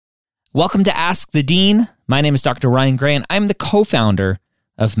Welcome to Ask the Dean. My name is Dr. Ryan Gray, and I'm the co-founder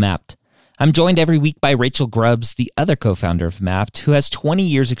of MAPT. I'm joined every week by Rachel Grubbs, the other co-founder of MAPT, who has 20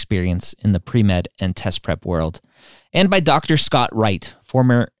 years experience in the pre-med and test prep world, and by Dr. Scott Wright,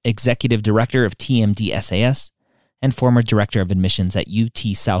 former executive director of TMD SAS and former director of admissions at UT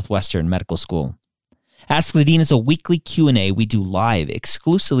Southwestern Medical School. Ask the Dean is a weekly Q&A we do live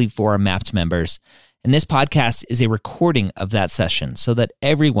exclusively for our MAPT members, and this podcast is a recording of that session so that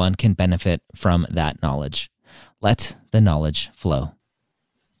everyone can benefit from that knowledge. Let the knowledge flow.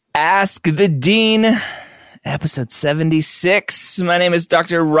 Ask the Dean, episode 76. My name is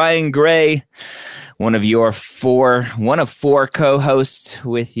Dr. Ryan Gray, one of four co-hosts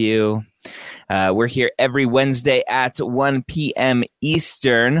with you. We're here every Wednesday at 1 p.m.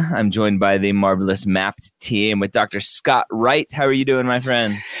 Eastern. I'm joined by the marvelous MAPT team with Dr. Scott Wright. How are you doing, my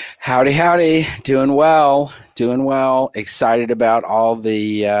friend? Howdy, howdy. Doing well. Excited about all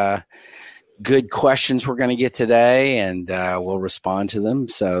the good questions we're going to get today, and we'll respond to them.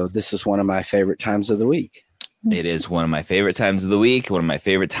 So this is one of my favorite times of the week. It is one of my favorite times of the week, one of my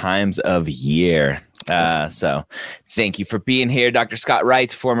favorite times of year. So thank you for being here. Dr. Scott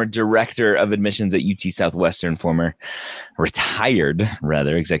Wright, former director of admissions at UT Southwestern, former retired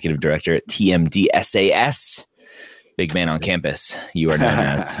executive director at TMD SAS. Big man on campus, you are known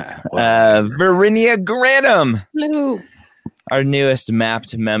as. Verinia Granum. Hello. Our newest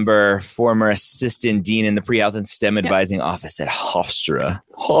MAPT member, former assistant dean in the pre-health and STEM advising office at Hofstra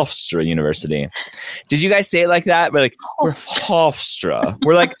University. Did you guys say it like that? We're like, we're Hofstra.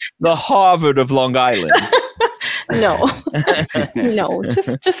 We're like the Harvard of Long Island. No,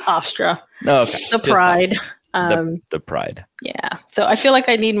 just Hofstra. Okay. The Pride. The Pride. Yeah. So I feel like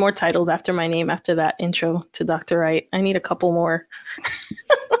I need more titles after my name after that intro to Dr. Wright. I need a couple more.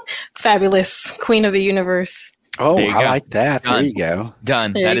 Fabulous Queen of the Universe. Oh, I like that. Done. There you go.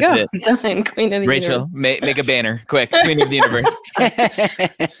 Done. There that you is go. it. Done. Queen of the Rachel, Universe. make a banner. Quick. Queen of the Universe.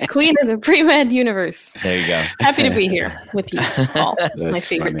 Queen of the pre-med universe. There you go. Happy to be here with you all. My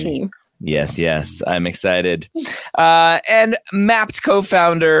favorite team. Yes. I'm excited. And MAPT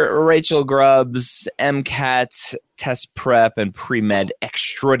co-founder Rachel Grubbs, MCAT, test prep, and pre-med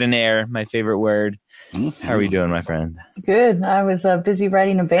extraordinaire, my favorite word. How are we doing, my friend? Good. I was busy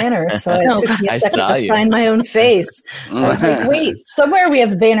writing a banner, so it took me a second to find my own face. I was like, wait, somewhere we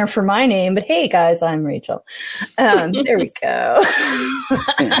have a banner for my name, but hey, guys, I'm Rachel. There we go.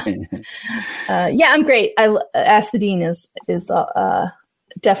 I'm great. Ask the Dean is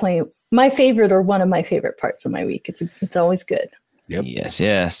definitely my favorite or one of my favorite parts of my week. It's always good. Yep.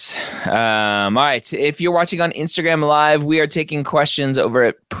 Yes. All right. If you're watching on Instagram Live, we are taking questions over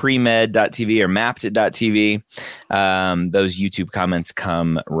at premed.tv or mapped.tv. Those YouTube comments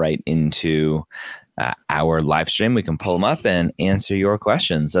come right into our live stream. We can pull them up and answer your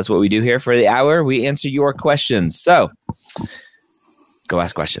questions. That's what we do here for the hour. We answer your questions. So go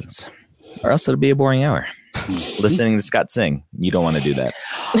ask questions, or else it'll be a boring hour. Listening to Scott sing. You don't want to do that.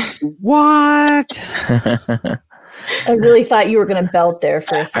 What? I really thought you were going to belt there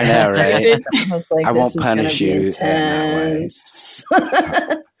for a second. I know, right? I was like, I won't punish you in that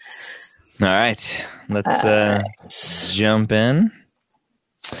way. All right. Let's jump in.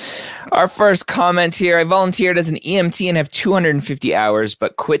 Our first comment here. I volunteered as an EMT and have 250 hours,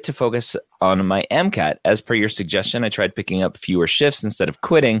 but quit to focus on my MCAT. As per your suggestion, I tried picking up fewer shifts instead of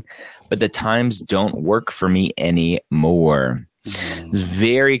quitting, but the times don't work for me anymore. It's a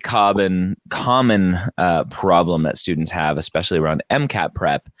very common problem that students have, especially around MCAT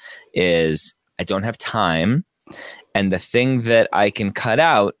prep, is I don't have time. And the thing that I can cut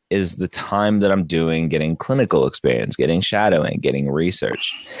out is the time that I'm doing getting clinical experience, getting shadowing, getting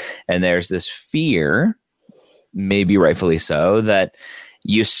research. And there's this fear, maybe rightfully so, that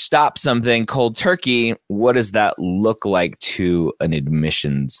you stop something cold turkey. What does that look like to an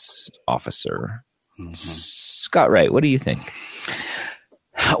admissions officer? Mm-hmm. Scott Wright, what do you think?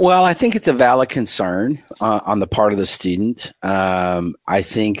 Well, I think it's a valid concern on the part of the student. I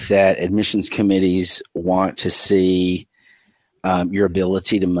think that admissions committees want to see your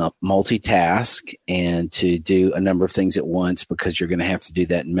ability to multitask and to do a number of things at once, because you're going to have to do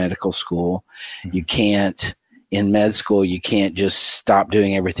that in medical school. Mm-hmm. You can't, in med school, you can't just stop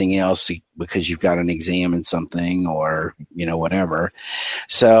doing everything else because you've got an exam in something or, whatever.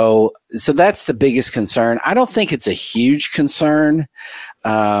 So that's the biggest concern. I don't think it's a huge concern.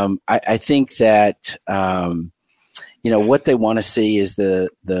 I think that, what they want to see is the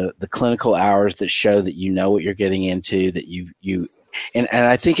clinical hours that show that you know what you're getting into, that and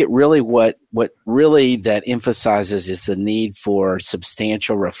I think it really, what really that emphasizes is the need for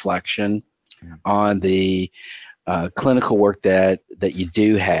substantial reflection on the clinical work that you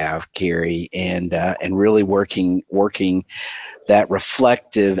do have, Carrie, and really working that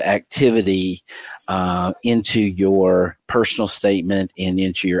reflective activity into your personal statement and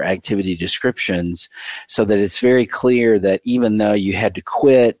into your activity descriptions, so that it's very clear that even though you had to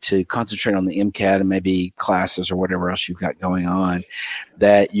quit to concentrate on the MCAT and maybe classes or whatever else you've got going on,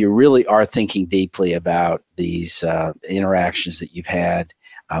 that you really are thinking deeply about these interactions that you've had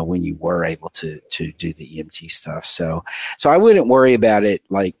when you were able to do the EMT stuff. So I wouldn't worry about it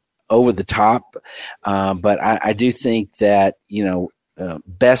like over the top, but I do think that,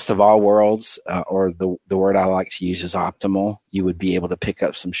 best of all worlds, or the word I like to use is optimal, you would be able to pick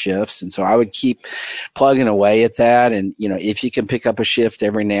up some shifts. And so I would keep plugging away at that. And, if you can pick up a shift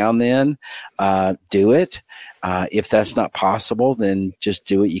every now and then, do it. If that's not possible, then just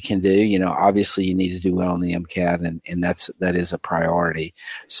do what you can do. Obviously you need to do well on the MCAT, and that is a priority.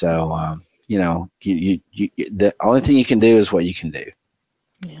 So, the only thing you can do is what you can do.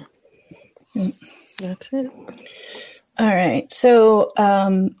 Yeah. That's it. All right. So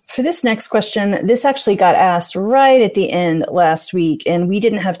for this next question, this actually got asked right at the end last week, and we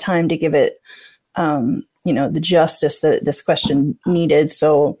didn't have time to give it, the justice that this question needed.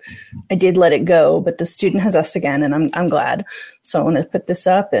 So I did let it go, but the student has asked again, and I'm glad. So I want to put this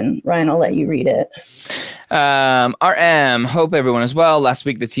up, and Ryan, I'll let you read it. RM, hope everyone is well. Last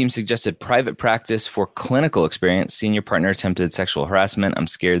week, the team suggested private practice for clinical experience. Senior partner attempted sexual harassment. I'm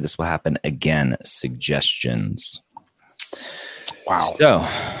scared this will happen again. Suggestions. Wow. So,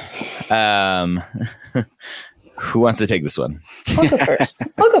 who wants to take this one? I'll go first.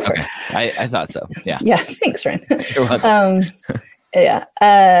 Okay. I thought so. Yeah. Yeah. Thanks, Ryan. You're welcome. Yeah.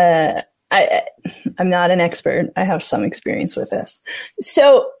 I'm not an expert. I have some experience with this.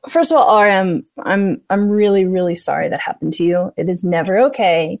 So first of all, RM, I'm really, really sorry that happened to you. It is never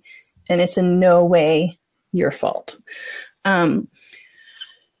okay, and it's in no way your fault.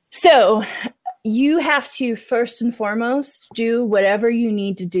 So you have to first and foremost do whatever you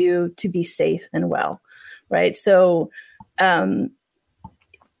need to do to be safe and well, right? So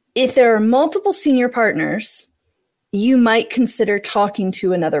if there are multiple senior partners, you might consider talking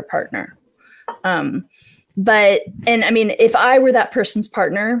to another partner. If I were that person's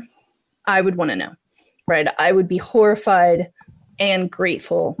partner, I would want to know, right? I would be horrified and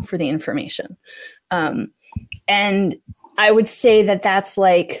grateful for the information. And I would say that that's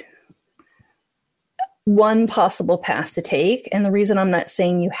like one possible path to take. And the reason I'm not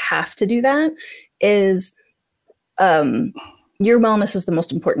saying you have to do that is your wellness is the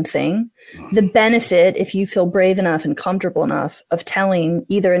most important thing. The benefit, if you feel brave enough and comfortable enough of telling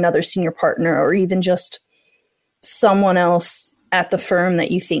either another senior partner or even just someone else at the firm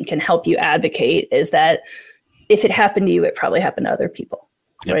that you think can help you advocate, is that if it happened to you, it probably happened to other people.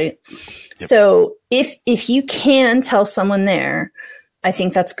 Yep. Right. Yep. So if you can tell someone there, I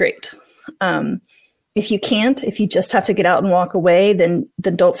think that's great. If you can't, if you just have to get out and walk away, then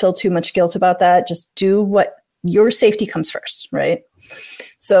don't feel too much guilt about that. Just do what your safety comes first, right?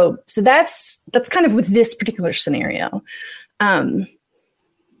 So that's kind of with this particular scenario. And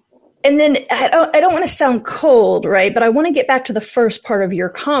then I don't want to sound cold, right? But I want to get back to the first part of your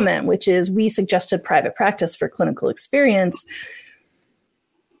comment, which is we suggested private practice for clinical experience.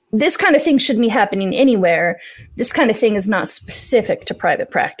 This kind of thing shouldn't be happening anywhere. This kind of thing is not specific to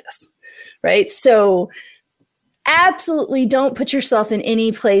private practice, right? So absolutely don't put yourself in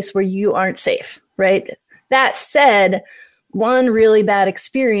any place where you aren't safe, right? That said, one really bad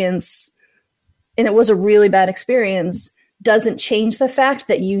experience, and it was a really bad experience, doesn't change the fact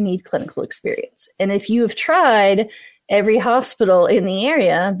that you need clinical experience. And if you have tried every hospital in the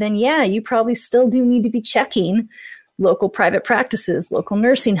area, then yeah, you probably still do need to be checking local private practices, local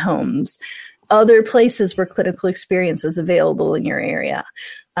nursing homes, other places where clinical experience is available in your area.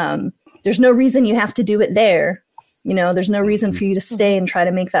 There's no reason you have to do it there. There's no reason for you to stay and try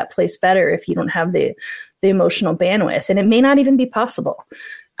to make that place better if you don't have the emotional bandwidth. And it may not even be possible.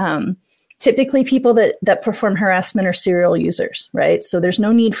 Typically people that perform harassment are serial users, right? So there's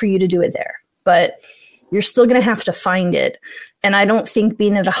no need for you to do it there, but you're still going to have to find it. And I don't think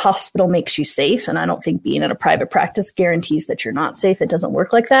being at a hospital makes you safe. And I don't think being at a private practice guarantees that you're not safe. It doesn't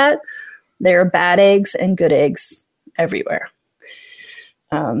work like that. There are bad eggs and good eggs everywhere.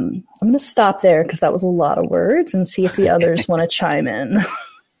 I'm going to stop there because that was a lot of words, and see if the others want to chime in.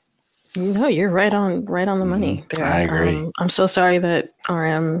 No, you're right on the money there. I agree. I'm so sorry that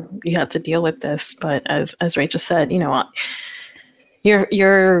RM you had to deal with this, but as Rachel said,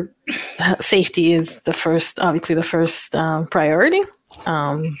 your safety is obviously the first priority.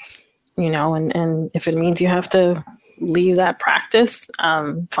 And if it means you have to leave that practice,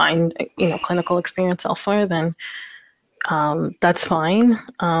 find clinical experience elsewhere, then that's fine.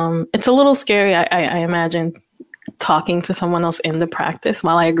 It's a little scary, I imagine, talking to someone else in the practice.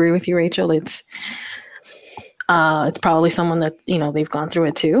 While I agree with you, Rachel, it's probably someone that they've gone through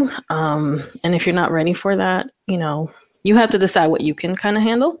it too. And if you're not ready for that, you have to decide what you can kind of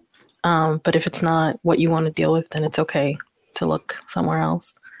handle. But if it's not what you want to deal with, then it's okay to look somewhere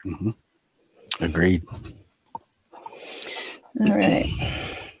else. Mm-hmm. Agreed. All right.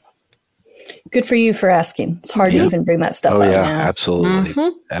 Good for you for asking. It's hard to even bring that stuff up. Oh, yeah, absolutely.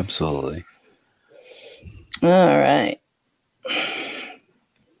 Mm-hmm. Absolutely. All right.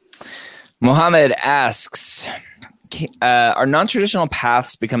 Mohammed asks, are non-traditional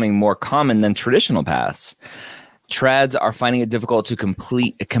paths becoming more common than traditional paths? Trads are finding it difficult to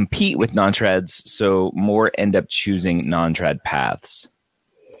compete with non-trads, so more end up choosing non-trad paths.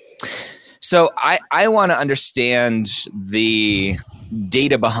 So I want to understand the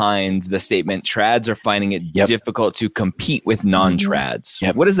data behind the statement, trads are finding it difficult to compete with non-trads.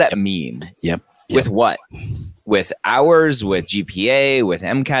 Yep. What does that mean? Yep. With what? With hours, with GPA, with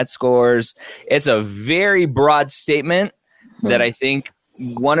MCAT scores? It's a very broad statement that I think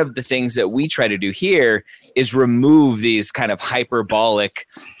one of the things that we try to do here is remove these kind of hyperbolic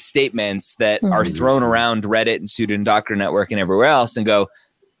statements that are thrown around Reddit and Student Doctor Network and everywhere else and go,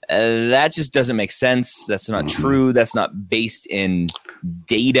 that just doesn't make sense. That's not true. That's not based in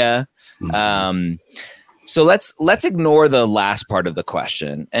data. So let's ignore the last part of the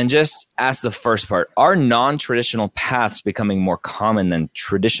question and just ask the first part. Are non-traditional paths becoming more common than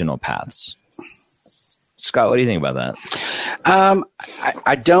traditional paths? Scott, what do you think about that?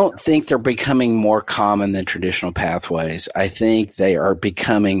 I don't think they're becoming more common than traditional pathways. I think they are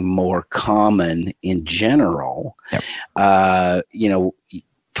becoming more common in general. Yep.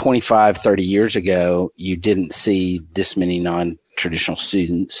 25, 30 years ago, you didn't see this many non-traditional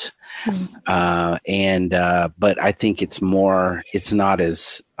students. But I think it's not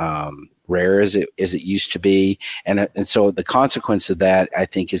as rare as it used to be. And so the consequence of that, I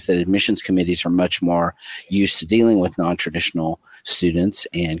think, is that admissions committees are much more used to dealing with non-traditional students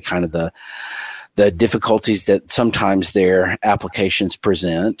and kind of the difficulties that sometimes their applications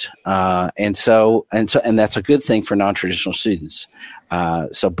present. And that's a good thing for non-traditional students.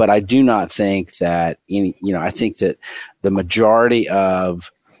 But I do not think that I think that the majority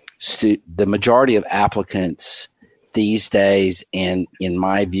of applicants these days, and in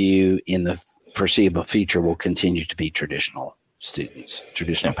my view, in the foreseeable future, will continue to be traditional students,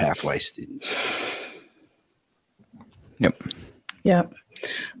 traditional pathway students. Yep. Yep.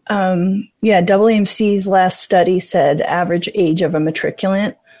 WMC's last study said average age of a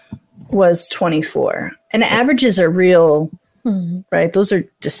matriculant was 24. And averages are real, right? Those are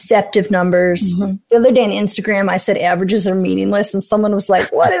deceptive numbers. The other day on Instagram, I said averages are meaningless. And someone was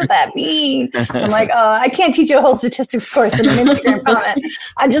like, what does that mean? I'm like, I can't teach you a whole statistics course in an Instagram comment.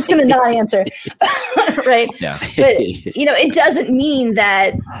 I'm just going to not answer. Right? Yeah. But, it doesn't mean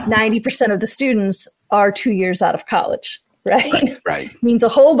that 90% of the students are 2 years out of college. Right. Means a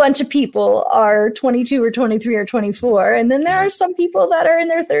whole bunch of people are 22 or 23 or 24. And then there are some people that are in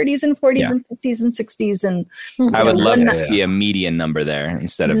their 30s and 40s and 50s and 60s. And I would love to see a median number there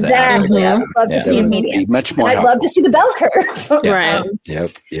instead of that. Exactly. I would love to see a median. Much more. I'd love to see the bell curve. Right.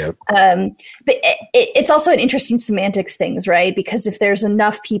 Yep. But it's also an interesting semantics things, right? Because if there's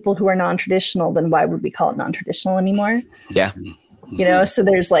enough people who are non-traditional, then why would we call it non-traditional anymore? Yeah. So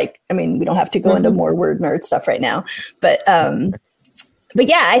there's we don't have to go into more word nerd stuff right now, but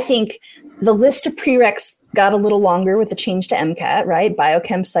yeah, I think the list of prereqs got a little longer with the change to MCAT, right?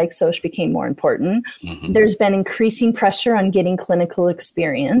 Biochem, psych, soc became more important. There's been increasing pressure on getting clinical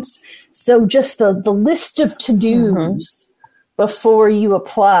experience. So just the list of to-dos before you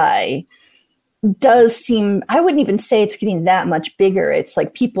apply does seem, I wouldn't even say it's getting that much bigger. It's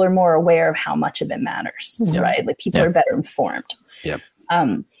like people are more aware of how much of it matters, right? Like people are better informed. Yep.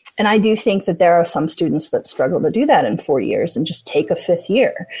 And I do think that there are some students that struggle to do that in 4 years and just take a fifth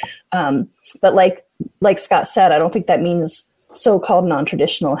year. But like Scott said, I don't think that means so-called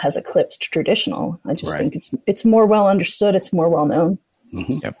non-traditional has eclipsed traditional. I just think it's more well understood. It's more well known.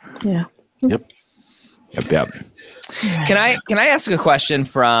 Yep. Yeah. Yep. Right. Can I ask a question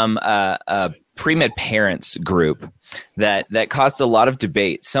from a pre-med parents group that caused a lot of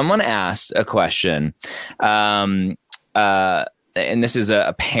debate? Someone asked a question, and this is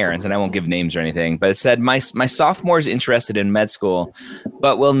a parent, and I won't give names or anything, but it said, my sophomore is interested in med school,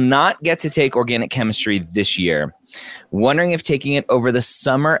 but will not get to take organic chemistry this year. Wondering if taking it over the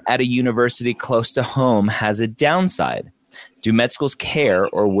summer at a university close to home has a downside. Do med schools care,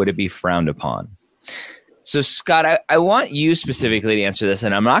 or would it be frowned upon? So, Scott, I want you specifically to answer this,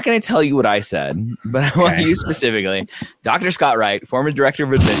 and I'm not going to tell you what I said, but I want you specifically. Dr. Scott Wright, former director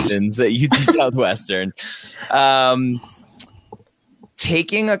of admissions at UT Southwestern,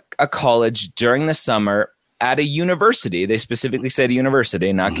 taking a college during the summer at a university. They specifically said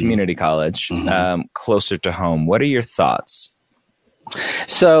university, not community college, closer to home. What are your thoughts?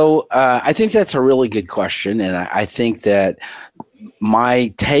 So I think that's a really good question. And I think that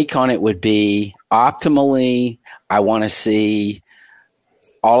my take on it would be optimally, I want to see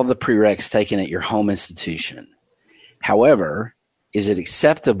all of the prereqs taken at your home institution. However, is it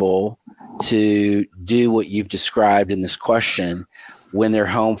acceptable to do what you've described in this question when they're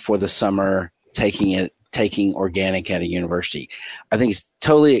home for the summer, taking organic at a university? I think it's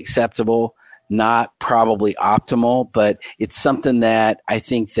totally acceptable, not probably optimal, but it's something that I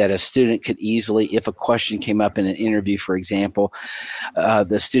think that a student could easily, if a question came up in an interview, for example,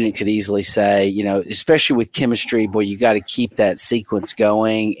 the student could easily say, especially with chemistry, boy, you got to keep that sequence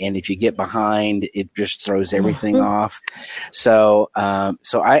going. And if you get behind, it just throws everything off. So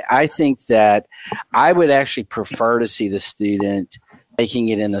I think that I would actually prefer to see the student taking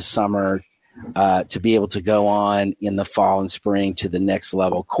it in the summer to be able to go on in the fall and spring to the next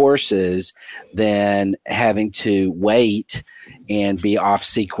level courses than having to wait and be off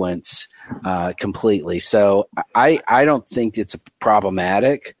sequence completely. So I don't think it's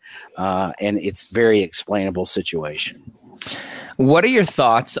problematic, and it's very explainable situation. What are your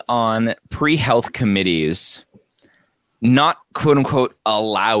thoughts on pre-health committees not, quote unquote,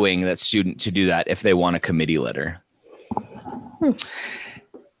 allowing that student to do that if they want a committee letter?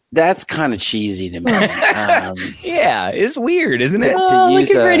 That's kind of cheesy to me. Yeah, it's weird, isn't it? Oh, look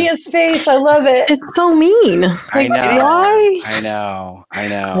at Radia's face. I love it. It's so mean. I know. Why? I know.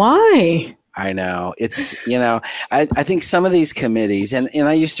 Why? I know. It's, I think some of these committees, and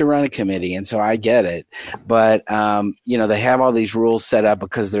I used to run a committee, and so I get it. But, they have all these rules set up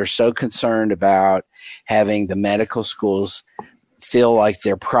because they're so concerned about having the medical schools feel like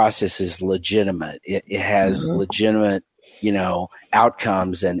their process is legitimate. It has legitimate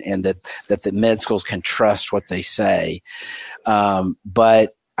outcomes and that the med schools can trust what they say.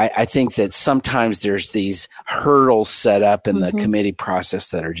 But I think that sometimes there's these hurdles set up in the committee process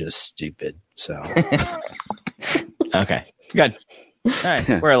that are just stupid. So, okay, good. All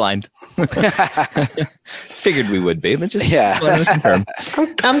right, we're aligned. Figured we would be, but just wanted to confirm.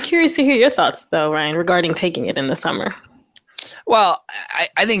 I'm curious to hear your thoughts, though, Ryan, regarding taking it in the summer. Well,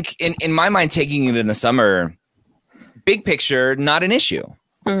 I think in my mind, taking it in the summer, big picture, not an issue,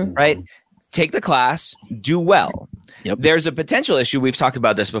 right? Take the class, do well. Yep. There's a potential issue. We've talked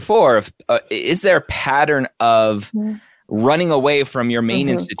about this before. Is there a pattern of running away from your main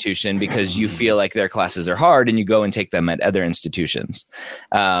institution because you feel like their classes are hard and you go and take them at other institutions?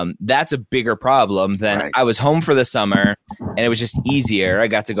 That's a bigger problem than I was home for the summer and it was just easier. I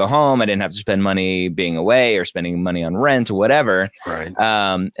got to go home. I didn't have to spend money being away or spending money on rent or whatever. Right.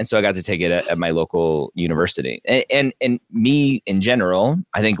 And so I got to take it at my local university. And me in general,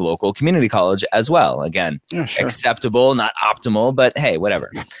 I think local community college as well. Again, acceptable, not optimal, but hey,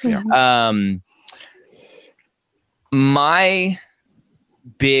 whatever. Yeah. My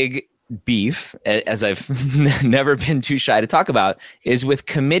big beef, as I've never been too shy to talk about, is with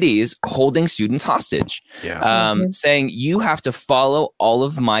committees holding students hostage, saying you have to follow all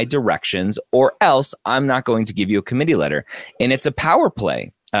of my directions or else I'm not going to give you a committee letter. And it's a power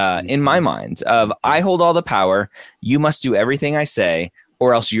play in my mind of I hold all the power. You must do everything I say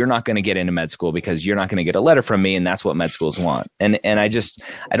or else you're not going to get into med school because you're not going to get a letter from me. And that's what med schools want. And I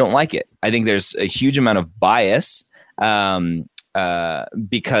don't like it. I think there's a huge amount of bias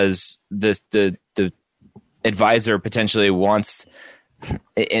because the advisor potentially wants,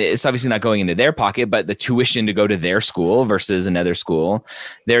 it's obviously not going into their pocket, but the tuition to go to their school versus another school.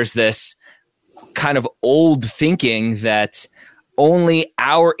 There's this kind of old thinking that only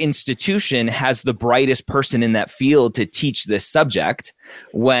our institution has the brightest person in that field to teach this subject,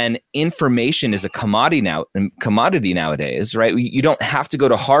 when information is a commodity nowadays, right? You don't have to go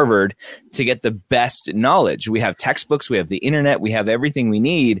to Harvard to get the best knowledge. We have textbooks, we have the internet, we have everything we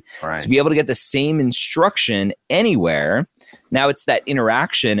need to be able to get the same instruction anywhere. Now it's that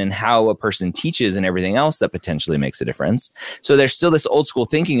interaction and how a person teaches and everything else that potentially makes a difference. So there's still this old school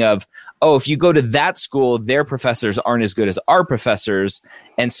thinking of, oh, if you go to that school, their professors aren't as good as our professors.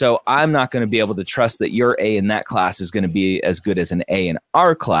 And so I'm not going to be able to trust that your A in that class is going to be as good as an A in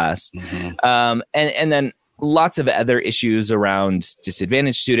our class. And then lots of other issues around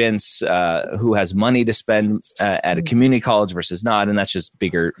disadvantaged students who has money to spend at a community college versus not. And that's just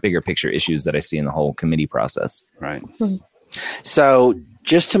bigger picture issues that I see in the whole committee process. Right. So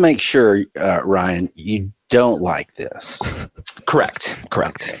Just to make sure, Ryan, you don't like this. Correct.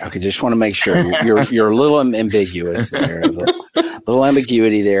 Okay. Just want to make sure you're a little ambiguous there. A little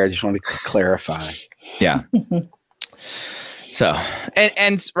ambiguity there. I just want to clarify. Yeah. So,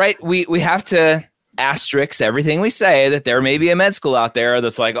 and right, we have to asterisk everything we say that there may be a med school out there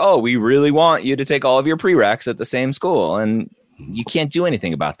that's like, oh, we really want you to take all of your prereqs at the same school, and you can't do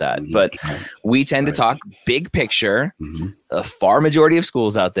anything about that. But we tend to talk big picture, a far majority of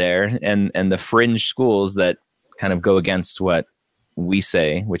schools out there, and the fringe schools that kind of go against what we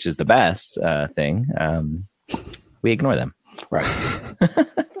say, which is the best thing. We ignore them. Right.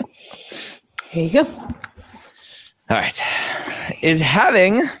 There you go. All right. Is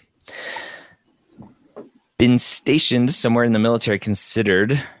having been stationed somewhere in the military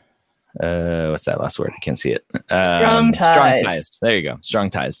considered what's that last word? I can't see it. Strong ties. There you go.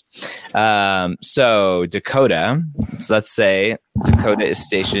 Strong ties. So Dakota. So let's say Dakota is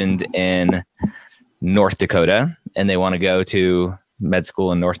stationed in North Dakota and they want to go to med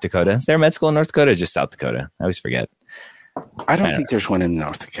school in North Dakota. Is there a med school in North Dakota or just South Dakota? I always forget. I don't think there's one in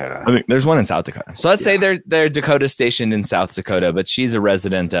North Dakota. I think there's one in South Dakota. So let's say they're Dakota stationed in South Dakota, but she's a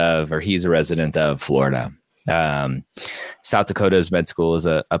resident of, or he's a resident of Florida. South Dakota's med school is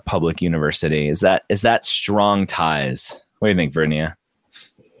a public university. Is that strong ties? What do you think, Vernia?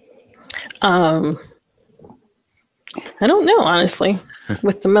 I don't know, honestly,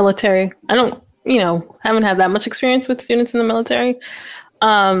 with the military. I don't, haven't had that much experience with students in the military.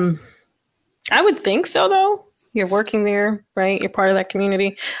 I would think so, though. You're working there, right? You're part of that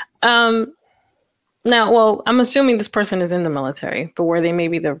community. Now, well, I'm assuming this person is in the military, but were they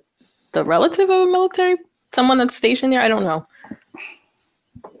maybe the relative of a military, someone that's stationed there? I don't know.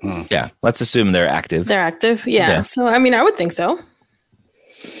 Yeah, let's assume they're active. They're active, yeah. So, I would think so.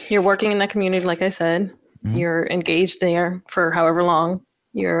 You're working in that community, like I said. Mm-hmm. You're engaged there for however long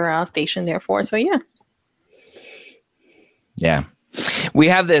you're stationed there for. So, yeah. Yeah. We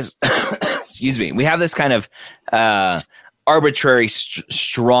have this, excuse me, we have this kind of arbitrary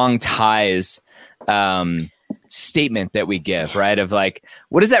strong ties statement that we give, right? Of like,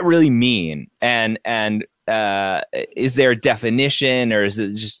 what does that really mean? And is there a definition, or is it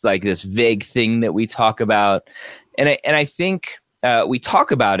just like this vague thing that we talk about? And I think we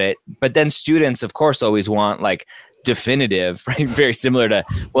talk about it, but then students, of course, always want like definitive, right? Very similar to,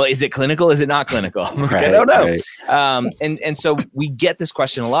 well, is it clinical? Is it not clinical? Right, I don't know. Right. And so we get this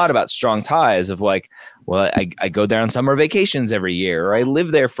question a lot about strong ties of like, well, I go there on summer vacations every year, or I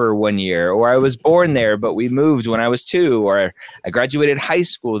live there for 1 year, or I was born there, but we moved when I was 2, or I graduated high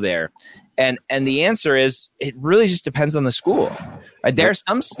school there. And the answer is, it really just depends on the school. Right? There are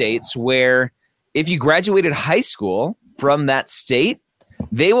some states where if you graduated high school from that state,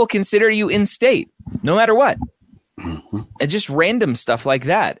 they will consider you in state, no matter what. Mm-hmm. And just random stuff like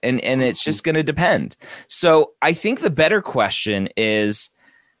that. And it's just going to depend. So I think the better question is,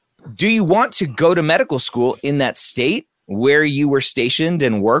 do you want to go to medical school in that state where you were stationed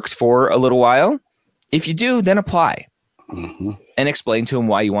and worked for a little while? If you do, then apply and explain to them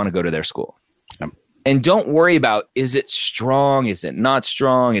why you want to go to their school. Yep. And don't worry about, is it strong? Is it not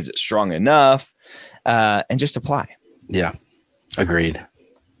strong? Is it strong enough? And just apply. Yeah. Agreed.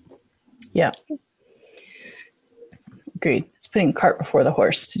 Yeah. Agreed. It's putting cart before the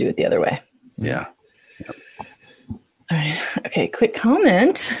horse to do it the other way. Yeah. Yep. All right. Okay. Quick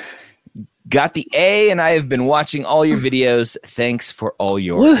comment. Got the A, and I have been watching all your videos. Thanks for all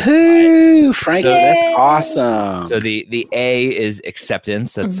your woohoo, Frankie. That's awesome. So the A is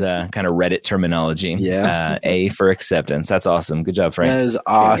acceptance. That's kind of Reddit terminology. Yeah. A for acceptance. That's awesome. Good job, Frank. That is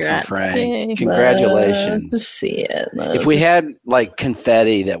awesome, Frank. Congratulations. Love to see it. If we had like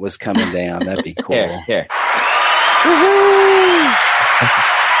confetti that was coming down, that'd be cool. Here.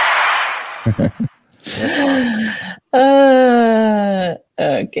 That's awesome.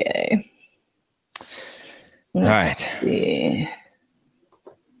 Okay. All right. See.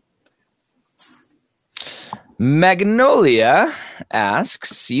 Magnolia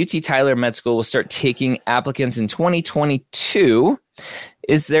asks, UT Tyler Med School will start taking applicants in 2022.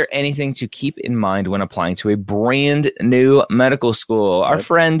 Is there anything to keep in mind when applying to a brand new medical school? Our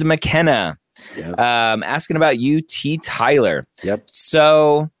friend McKenna asking about UT Tyler. Yep.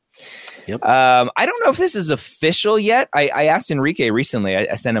 So I don't know if this is official yet. I asked Enrique recently.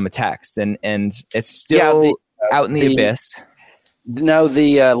 I sent him a text, and it's still out in the abyss. No,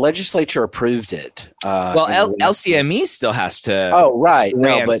 the legislature approved it. LCME still has to. Oh, right.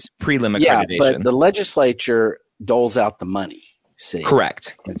 No, but prelim accreditation. But the legislature doles out the money. see.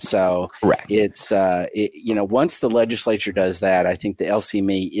 Correct. And so it's, once the legislature does that, I think the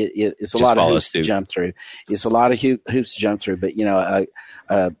LCME, it's a lot of hoops to jump through. It's a lot of hoops to jump through. But,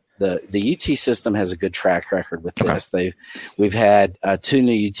 the UT system has a good track record with this. We've had 2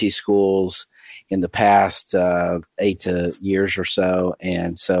 new UT schools in the past 8 years or so,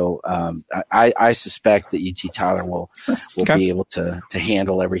 and so I suspect that UT Tyler will be able to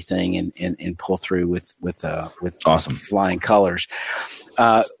handle everything and pull through with awesome flying colors.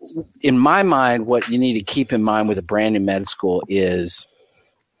 In my mind, what you need to keep in mind with a brand new med school is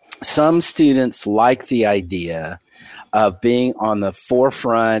some students like the idea of being on the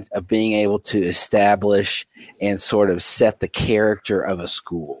forefront of being able to establish and sort of set the character of a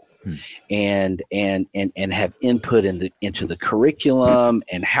school. And have input into the curriculum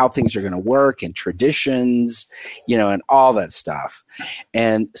and how things are going to work and traditions, and all that stuff.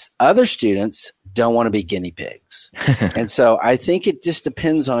 And other students don't want to be guinea pigs. And so I think it just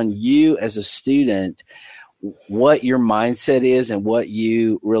depends on you as a student, what your mindset is and what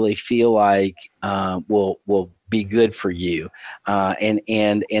you really feel like will be good for you. And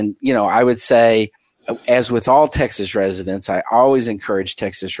I would say, as with all Texas residents, I always encourage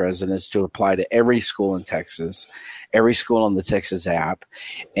Texas residents to apply to every school in Texas, every school on the Texas app,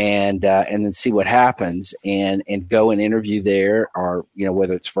 and then see what happens, and go and interview there, or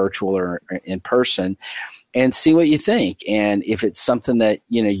whether it's virtual or in person, and see what you think. And if it's something that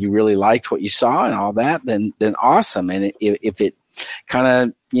you really liked what you saw and all that, then awesome. And if it kind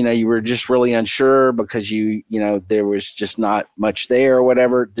of you were just really unsure because there was just not much there or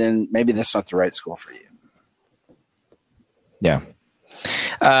whatever, then maybe that's not the right school for you. Yeah.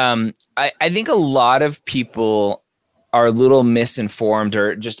 I think a lot of people are a little misinformed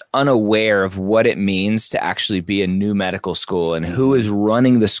or just unaware of what it means to actually be a new medical school and who is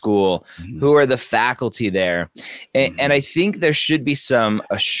running the school, who are the faculty there. And I think there should be some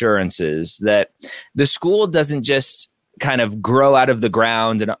assurances that the school doesn't just kind of grow out of the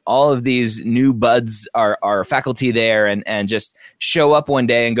ground and all of these new buds are faculty there and just show up one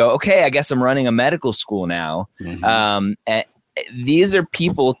day and go, okay, I guess I'm running a medical school now. And these are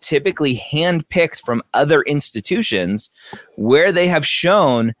people typically handpicked from other institutions where they have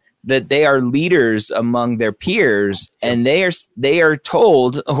shown that they are leaders among their peers, and they are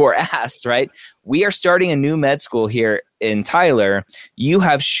told or asked, right? We are starting a new med school here in Tyler. You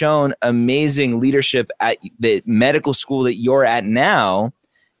have shown amazing leadership at the medical school that you're at now.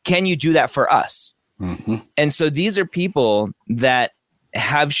 Can you do that for us? And so these are people that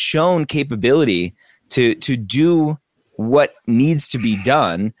have shown capability to do what needs to be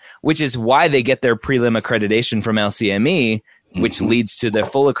done, which is why they get their prelim accreditation from LCME, which leads to the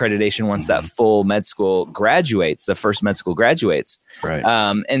full accreditation once that full med school graduates, the first med school graduates. Right.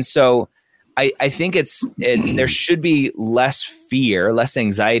 And so I think there should be less fear, less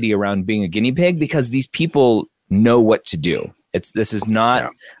anxiety around being a guinea pig, because these people know what to do. This is not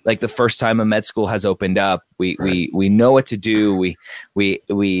like the first time a med school has opened up. We know what to do.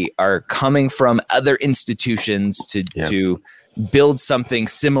 We are coming from other institutions to build something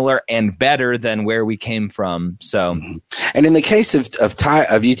similar and better than where we came from. So, and in the case of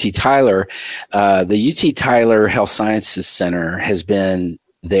UT Tyler, the UT Tyler Health Sciences Center has been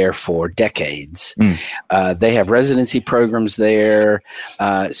there for decades. They have residency programs there.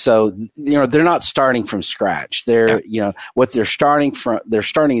 So, they're not starting from scratch. They're starting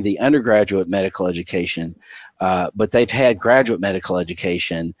the undergraduate medical education, but they've had graduate medical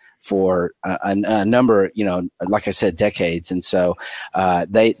education for a number, like I said, decades. And so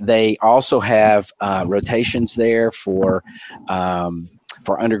they also have rotations there for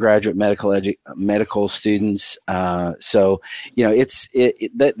undergraduate medical students. So,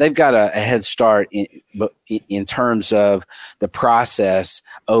 they've got a head start in terms of the process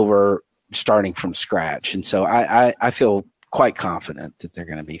over starting from scratch. And so I feel quite confident that they're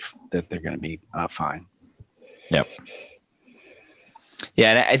going to be fine. Yep.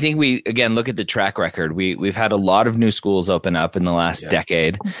 Yeah, and I think we, again, look at the track record. We've had a lot of new schools open up in the last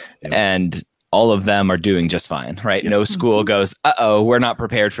decade, and all of them are doing just fine, right? No school goes, we're not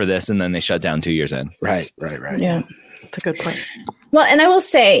prepared for this, and then they shut down 2 years in. Right. Yeah, that's a good point. Well, and I will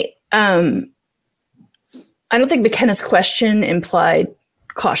say, I don't think McKenna's question implied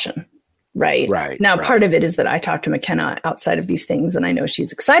caution, right? Right. Now, part of it is that I talked to McKenna outside of these things, and I know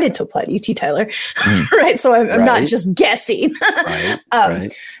she's excited to apply to UT Tyler, right? So I'm not just guessing.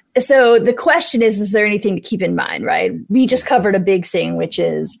 Right. So the question is there anything to keep in mind, right? We just covered a big thing, which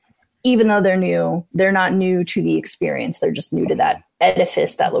is, even though they're new, they're not new to the experience. They're just new to that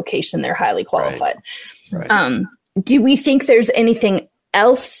edifice, that location. They're highly qualified. Right. Do we think there's anything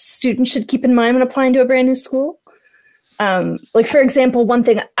else students should keep in mind when applying to a brand new school? Like, for example, one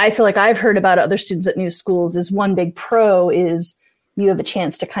thing I feel like I've heard about other students at new schools is one big pro is you have a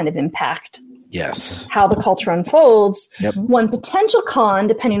chance to kind of impact how the culture unfolds. Yep. One potential con,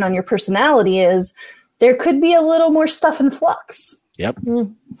 depending on your personality, is there could be a little more stuff in flux. Yep.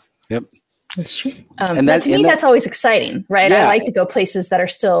 Yep. That's true. And to me, that's always exciting, right? Yeah. I like to go places that are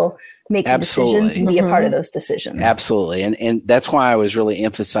still making decisions and be a part of those decisions. Absolutely. And that's why I was really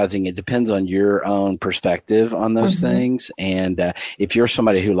emphasizing it depends on your own perspective on those things. And if you're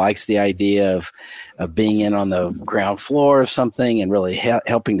somebody who likes the idea of being in on the ground floor of something and really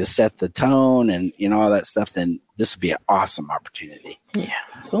helping to set the tone and, all that stuff, then this would be an awesome opportunity. Yeah.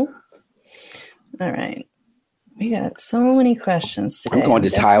 Cool. All right. We got so many questions today. I'm going to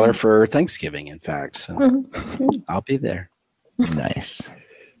Tyler for Thanksgiving, in fact. So I'll be there. Nice.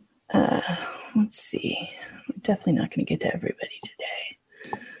 Let's see. We're definitely not going to get to everybody today.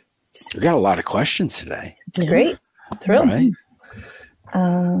 We got a lot of questions today. It's great. Thrilled. Right.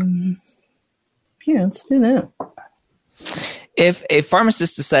 Here, let's do that. If a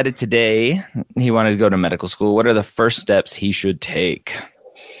pharmacist decided today he wanted to go to medical school, what are the first steps he should take?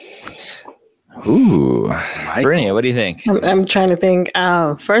 Ooh, Brittany, what do you think? I'm trying to think.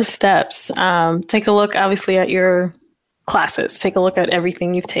 First steps. Take a look, obviously, at your classes. Take a look at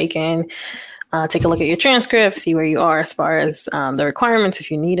everything you've taken. Take a look at your transcript. See where you are as far as the requirements.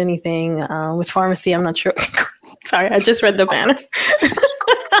 If you need anything with pharmacy, I'm not sure. Sorry, I just read the banner.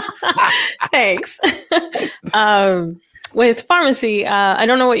 Thanks. With pharmacy, I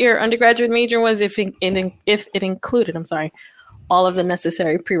don't know what your undergraduate major was. If it included, all of the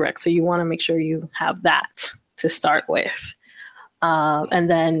necessary prereqs. So you want to make sure you have that to start with. And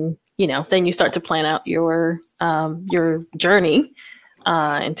then, then you start to plan out your journey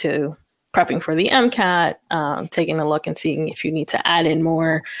into prepping for the MCAT, taking a look and seeing if you need to add in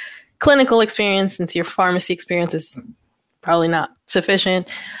more clinical experience since your pharmacy experience is probably not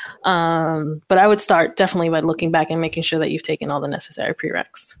sufficient. But I would start definitely by looking back and making sure that you've taken all the necessary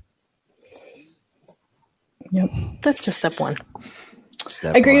prereqs. Yep. That's just step one. I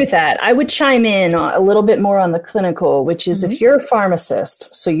agree with that. I would chime in a little bit more on the clinical, which is if you're a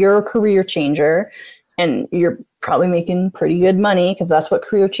pharmacist, so you're a career changer and you're probably making pretty good money because that's what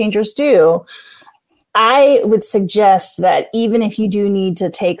career changers do. I would suggest that even if you do need to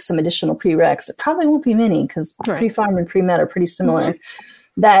take some additional prereqs, it probably won't be many because pre-pharm and pre-med are pretty similar,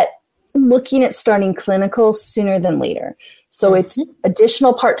 that looking at starting clinical sooner than later. So it's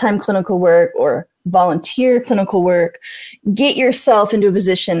additional part-time clinical work or volunteer clinical work. Get yourself into a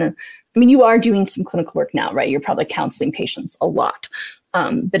position. I mean, you are doing some clinical work now, right? You're probably counseling patients a lot.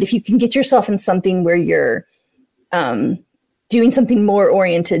 But if you can get yourself in something where you're doing something more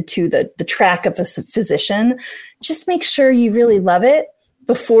oriented to the track of a physician, just make sure you really love it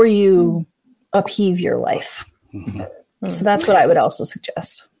before you upheave your life. So that's what I would also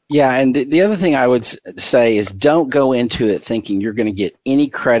suggest. Yeah, and the other thing I would say is don't go into it thinking you're going to get any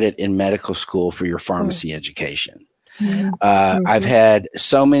credit in medical school for your pharmacy education. I've had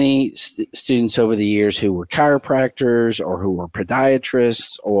so many students over the years who were chiropractors or who were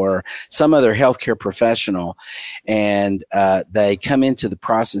podiatrists or some other healthcare professional, and they come into the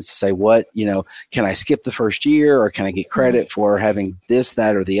process and say, can I skip the first year or can I get credit for having this,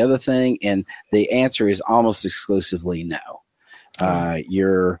 that, or the other thing? And the answer is almost exclusively no.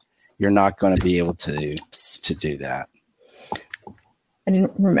 You're not going to be able to do that. I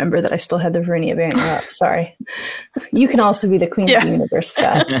didn't remember that I still had the Verinia banner up. Sorry. You can also be the queen of the universe,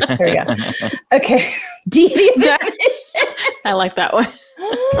 Scott. There we go. Okay. I like that one.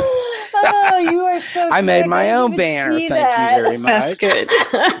 Oh, you are so I made my own banner. Thank you very much. That's good.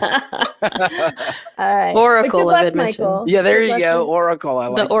 All right. Oracle luck, of admission. Michael. Yeah, there you go. Oracle. I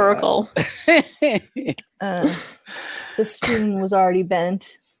like the Oracle. The spoon was already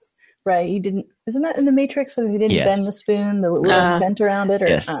bent. Right, you didn't. Isn't that in the Matrix? So you didn't bend the spoon. The wheel was bent around it. Or,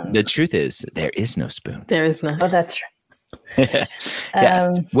 yes. The truth is, there is no spoon. There is none. Oh, that's right.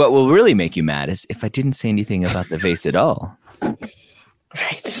 Yes. What will really make you mad is if I didn't say anything about the vase at all.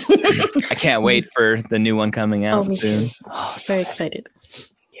 Right. I can't wait for the new one coming out soon. Oh, so excited.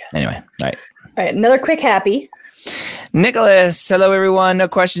 Yeah. Anyway, all right. Another quick happy. Nicholas, hello everyone. No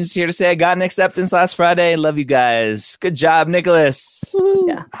questions here to say. I got an acceptance last Friday. Love you guys. Good job, Nicholas. Woo-hoo.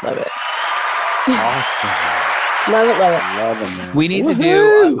 Yeah, love it. Awesome. Love it. Love him, man. We need to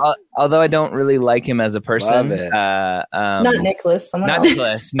do, although I don't really like him as a person. Love it. Not Nicholas. Someone else.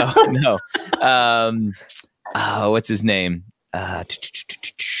 Nicholas. No. What's his name?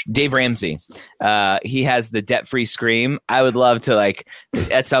 Dave Ramsey. He has the debt-free scream. I would love to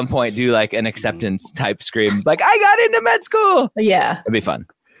at some point do an acceptance type scream. I got into med school. Yeah. It'd be fun.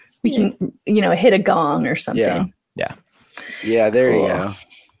 We can, hit a gong or something. Yeah. Yeah, there you go.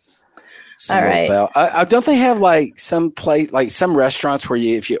 Some All little right. bell. Don't they have like some place, like some restaurants where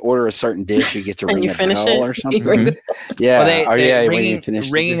if you order a certain dish, you get to ring a bell or something? Yeah.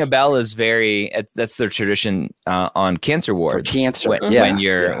 Ringing a bell is that's their tradition on cancer wards. For cancer. When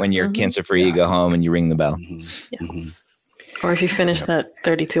you're cancer free, you go home and you ring the bell. Mm-hmm. Yeah. Or if you finish that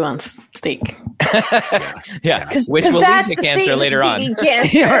 32-ounce steak. Which will lead to cancer later on.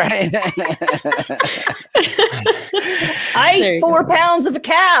 Cancer. Right. I ate 4 pounds of a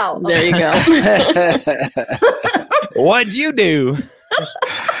cow. There you go. What'd you do?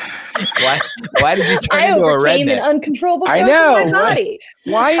 Why did you turn into a redneck? I overcame an uncontrollable growth I know. in my body.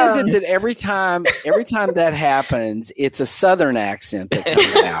 Why is it that every time that happens, it's a Southern accent that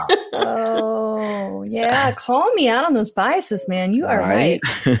comes out? Oh, yeah. Call me out on those biases, man. You are right.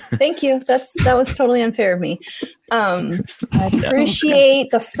 Thank you. That was totally unfair of me. I appreciate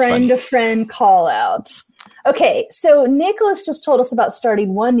the friend-to-friend call out. Okay, so Nicholas just told us about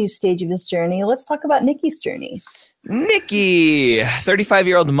starting one new stage of his journey. Let's talk about Nikki's journey. Nikki,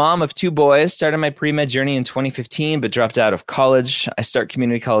 35-year-old mom of 2 boys, started my pre-med journey in 2015, but dropped out of college. I start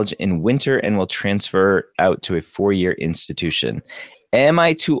community college in winter and will transfer out to a 4-year institution. Am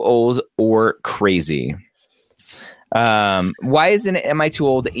I too old or crazy? Why isn't it am I too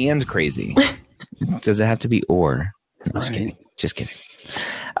old and crazy? Does it have to be or? Just kidding.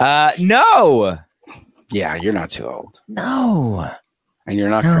 No. Yeah, you're not too old. No. And you're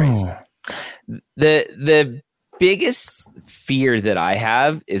not crazy. The biggest fear that I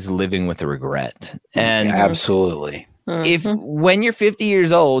have is living with a regret. And absolutely. When you're 50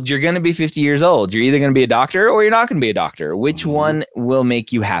 years old, you're going to be 50 years old. You're either going to be a doctor or you're not going to be a doctor. Which one will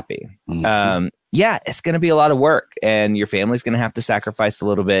make you happy? It's going to be a lot of work, and your family's going to have to sacrifice a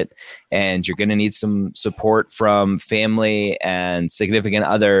little bit, and you're going to need some support from family and significant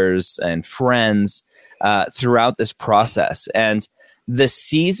others and friends throughout this process. And the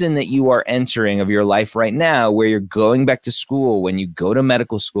season that you are entering of your life right now, where you're going back to school, when you go to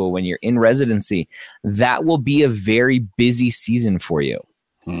medical school, when you're in residency, that will be a very busy season for you.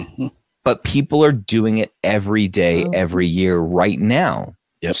 But people are doing it every day, every year right now.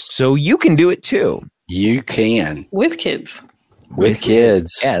 Yep. So you can do it too. You can. With kids. With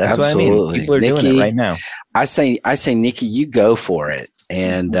kids. Yeah, that's absolutely. what I mean. People are Nikki, doing it right now. I say, Nikki, you go for it.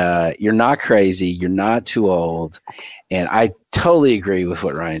 And you're not crazy. You're not too old. And I totally agree with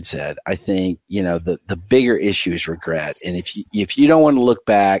what Ryan said. I think, the bigger issue is regret. And if you don't want to look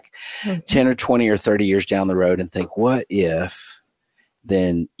back 10 or 20 or 30 years down the road and think, what if,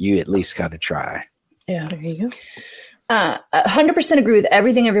 then you at least got to try. Yeah, there you go. 100% agree with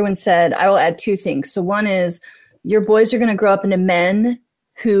everything everyone said. I will add 2 things. So one is your boys are going to grow up into men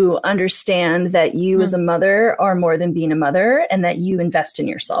who understand that you as a mother are more than being a mother, and that you invest in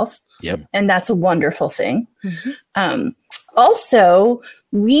yourself. Yep. And that's a wonderful thing. Also,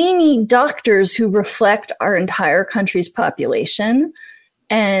 we need doctors who reflect our entire country's population.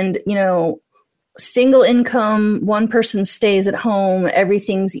 And, single income, one person stays at home,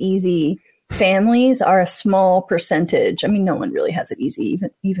 everything's easy. Families are a small percentage. I mean, no one really has it easy.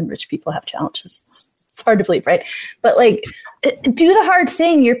 Even rich people have challenges. It's hard to believe, right? But do the hard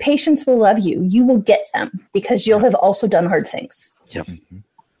thing. Your patients will love you. You will get them because you'll have also done hard things. Yep.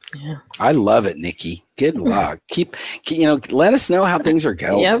 Yeah. I love it, Nikki. Good luck. Keep let us know how things are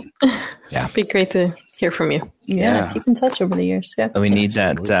going. Yep. Yeah. It'd be great to hear from you. Yeah. Keep in touch over the years. Yeah. We need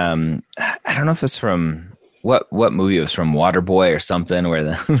that. I don't know if it's from what movie it was from, Waterboy or something, where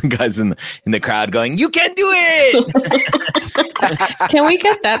the guys in the crowd going, "You can do it!" Can we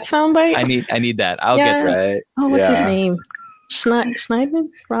get that soundbite? I need that. I'll get that. Oh, what's his name? Schneider?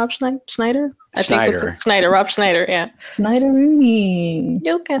 Rob Schneider? I think it's Schneider. Rob Schneider. Yeah. Schneider Rooney.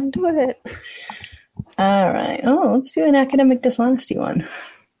 You can do it. All right. Oh, let's do an academic dishonesty one.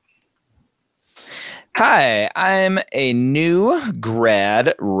 Hi, I'm a new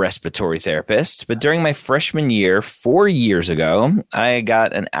grad respiratory therapist, but during my freshman year, 4 years ago, I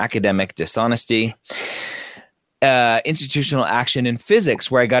got an academic dishonesty, institutional action in physics,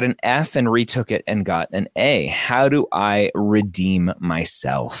 where I got an F and retook it and got an A. How do I redeem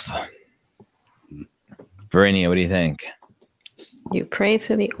myself? Verinia, what do you think? You pray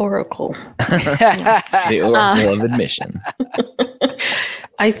to the oracle. The oracle of admission.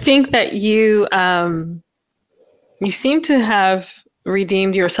 I think that you seem to have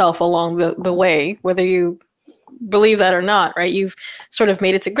redeemed yourself along the way, whether you believe that or not, right? You've sort of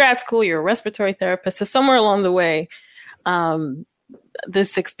made it to grad school. You're a respiratory therapist. So somewhere along the way,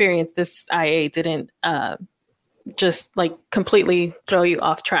 this experience, this IA didn't just completely throw you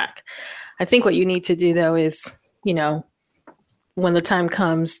off track. I think what you need to do, though, is, when the time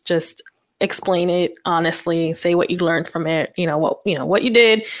comes, just explain it honestly, say what you learned from it, what you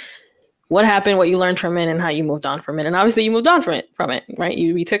did, what happened, what you learned from it, and how you moved on from it. And obviously you moved on from it, right?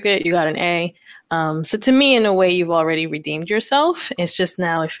 You took it, you got an A. So to me, in a way, you've already redeemed yourself. It's just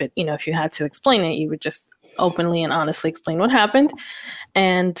now if you had to explain it, you would just openly and honestly explain what happened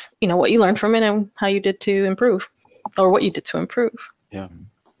and, what you learned from it and how you did to improve, or what you did to improve. Yeah,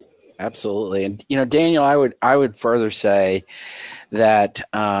 absolutely. And, Daniel, I would further say that,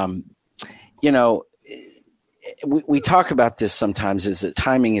 we talk about this sometimes, is that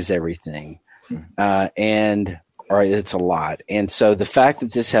timing is everything. Or it's a lot. And so the fact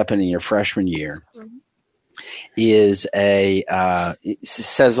that this happened in your freshman year is it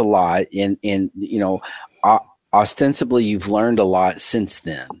says a lot. Ostensibly you've learned a lot since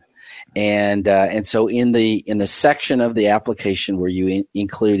then. And so in the section of the application where you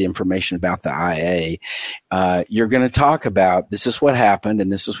include information about the IA, you're going to talk about, this is what happened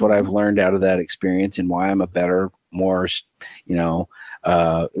and this is what I've learned out of that experience and why I'm a better, more,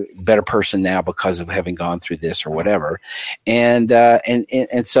 better person now because of having gone through this or whatever. And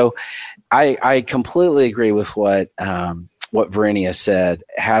so I completely agree with what Verinia said.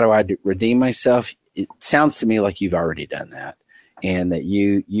 How do I redeem myself? It sounds to me like you've already done that. And that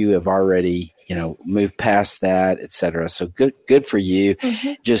you have already, moved past that, et cetera. So good for you.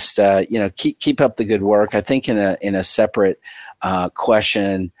 Mm-hmm. Just, keep up the good work. I think in a separate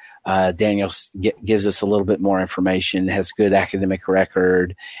question, Daniel gives us a little bit more information, has good academic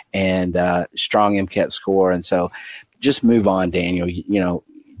record and strong MCAT score. And so just move on, Daniel.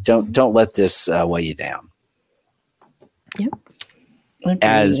 Don't let this weigh you down. Yep.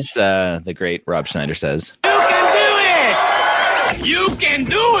 As the great Rob Schneider says, you can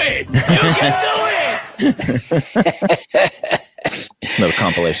do it! You can do it! Little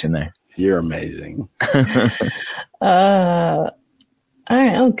compilation there. You're amazing. All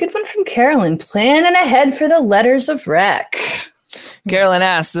right. Oh, good one from Carolyn. Planning ahead for the letters of rec. Carolyn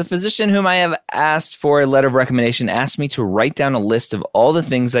asks, the physician whom I have asked for a letter of recommendation asked me to write down a list of all the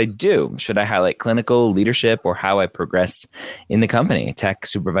things I do. Should I highlight clinical, leadership, or how I progress in the company? Tech,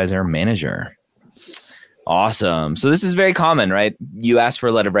 supervisor, manager. Awesome. So this is very common, right? You ask for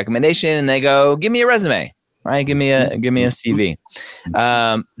a letter of recommendation and they go, give me a resume, right? Give me a CV.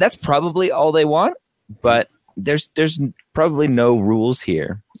 That's probably all they want, but there's probably no rules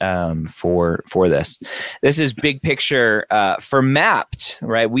here for this. This is big picture for Mapped,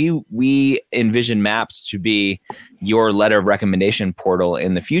 right? We envision Mapped to be your letter of recommendation portal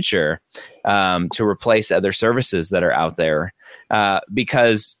in the future to replace other services that are out there.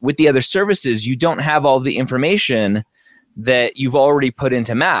 Because with the other services, you don't have all the information that you've already put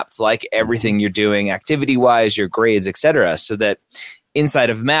into Mapped, like everything you're doing activity-wise, your grades, et cetera, so that inside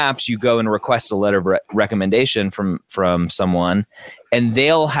of Maps, you go and request a letter of recommendation from someone, and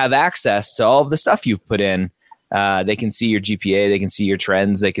they'll have access to all of the stuff you've put in. They can see your GPA, they can see your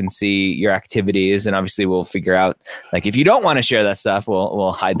trends, they can see your activities, and obviously we'll figure out, like, if you don't want to share that stuff,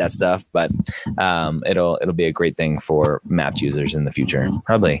 we'll hide that stuff. But it'll be a great thing for Mapped users in the future,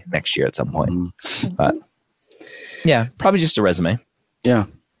 probably next year at some point. But yeah, probably just a resume. Yeah.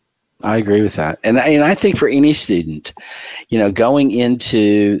 I agree with that. And I think for any student, going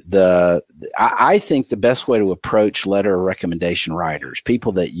into I think the best way to approach letter of recommendation writers,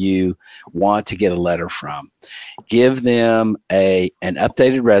 people that you want to get a letter from, give them an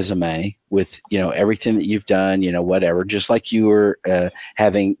updated resume with, everything that you've done, whatever, just like you were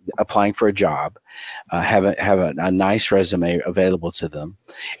applying for a job, have a nice resume available to them,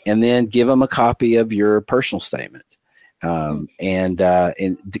 and then give them a copy of your personal statement. And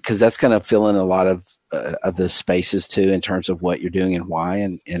because that's going to fill in a lot of the spaces too, in terms of what you're doing and why,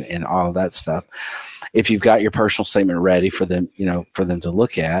 and all of that stuff. If you've got your personal statement ready for them, for them to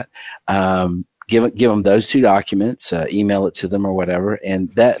look at, give them those two documents, email it to them or whatever. And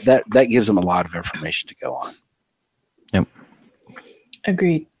that gives them a lot of information to go on. Yep.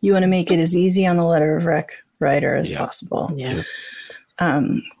 Agreed. You want to make it as easy on the letter of rec writer as possible. Yeah.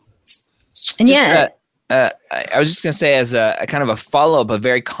 I was just going to say, as a kind of a follow-up, a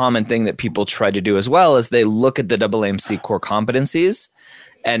very common thing that people try to do as well is they look at the AAMC core competencies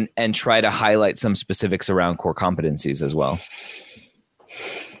and try to highlight some specifics around core competencies as well.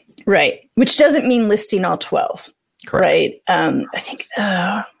 Right. Which doesn't mean listing all 12. Correct. Right. I think,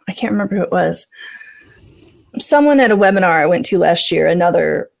 I can't remember who it was. Someone at a webinar I went to last year,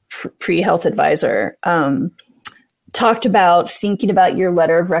 another pre-health advisor, talked about thinking about your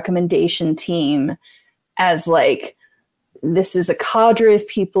letter of recommendation team as like, this is a cadre of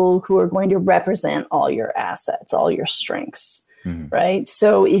people who are going to represent all your assets, all your strengths, right?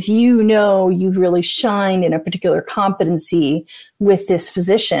 So if you've really shined in a particular competency with this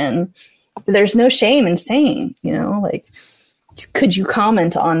physician, there's no shame in saying, like, could you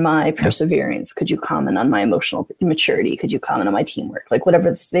comment on my perseverance? Could you comment on my emotional maturity? Could you comment on my teamwork? Like whatever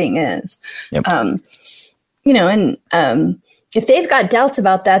the thing is, Yep. If they've got doubts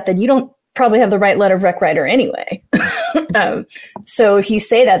about that, then you don't probably have the right letter of rec writer anyway. So if you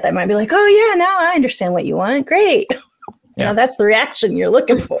say that, that might be like, oh yeah, now I understand what you want. Great. Yeah. That's the reaction you're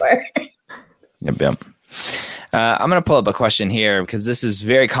looking for. Yep. I'm going to pull up a question here because this is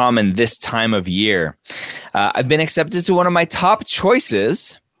very common this time of year. I've been accepted to one of my top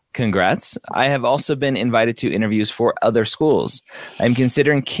choices. Congrats. I have also been invited to interviews for other schools. I'm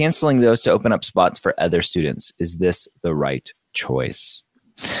considering canceling those to open up spots for other students. Is this the right choice?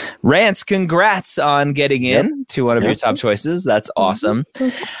 Rance, congrats on getting in to one of your top choices. That's awesome.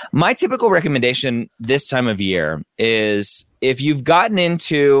 My typical recommendation this time of year is if you've gotten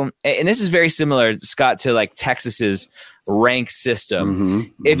into, and this is very similar, Scott, to like Texas's rank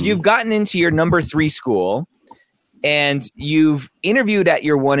system. If you've gotten into your number 3 school and you've interviewed at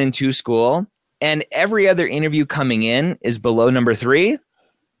your 1 and 2 school and every other interview coming in is below number 3,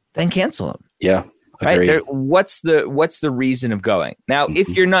 then cancel them. Yeah. Right? What's the reason of going? Now, if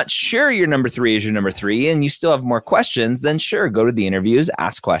you're not sure your number 3 is your number 3 and you still have more questions, then sure, go to the interviews,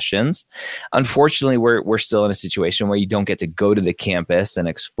 ask questions. Unfortunately, we're still in a situation where you don't get to go to the campus and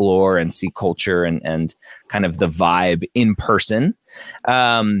explore and see culture and kind of the vibe in person.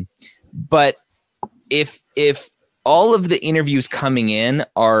 But if all of the interviews coming in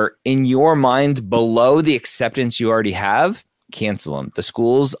are in your mind below the acceptance you already have, cancel them. The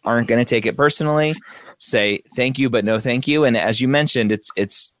schools aren't going to take it personally. Say thank you, but no thank you. And as you mentioned,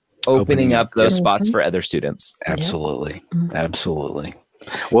 it's opening up those spots for other students. Absolutely. Absolutely.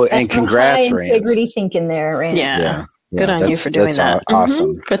 Well, That's and congrats, high Rance. integrity thinking there, Rance. Yeah. Good on you for doing that.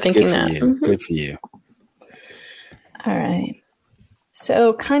 Awesome. For thinking Good for that. you. Good for you. All right.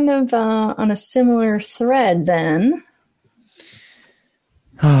 So kind of on a similar thread then.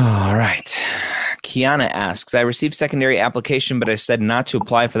 All right. Kiana asks, I received secondary application, but I said not to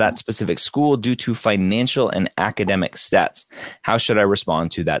apply for that specific school due to financial and academic stats. How should I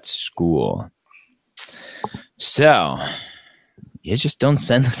respond to that school? So you just don't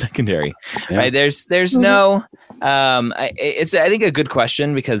send the secondary, right? There's no, it's, I think, a good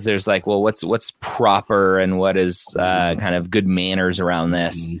question because there's like, well, what's proper and what is kind of good manners around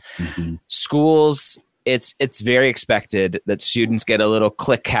this. Schools, it's very expected that students get a little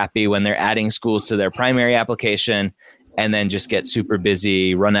click happy when they're adding schools to their primary application and then just get super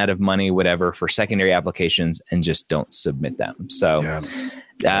busy, run out of money, whatever, for secondary applications and just don't submit them. So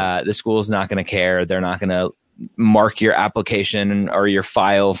the school's not going to care. They're not going to mark your application or your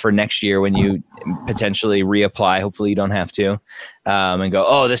file for next year when you potentially reapply. Hopefully you don't have to, and go,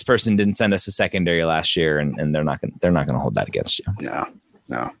 oh, this person didn't send us a secondary last year. And they're not going to hold that against you.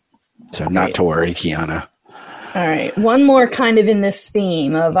 No. So not to worry, Kiana. All right. One more kind of in this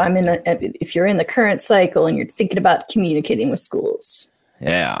theme of if you're in the current cycle and you're thinking about communicating with schools.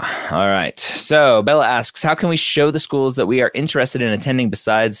 Yeah. All right. So Bella asks, how can we show the schools that we are interested in attending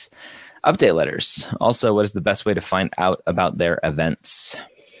besides update letters? Also, what is the best way to find out about their events?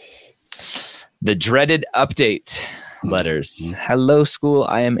 The dreaded update letters. Hello, school.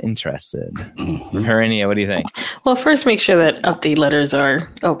 I am interested. Harinia, what do you think? Well, first, make sure that update letters are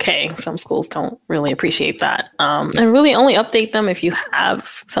okay. Some schools don't really appreciate that. And really only update them if you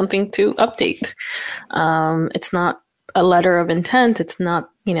have something to update. It's not a letter of intent. It's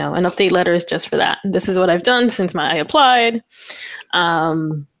not, an update letter is just for that. This is what I've done since I applied.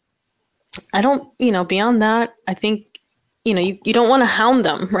 I don't, beyond that, I think, you don't want to hound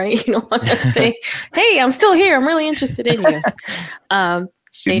them, right? You don't want to say, hey, I'm still here. I'm really interested in you.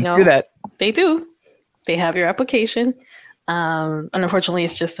 They know do that. They do. They have your application. And unfortunately,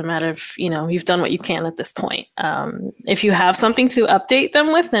 it's just a matter of, you've done what you can at this point. If you have something to update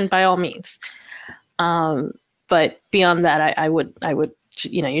them with, then by all means. But beyond that, I would,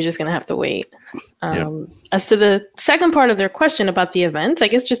 you're just going to have to wait. As to the second part of their question about the events, I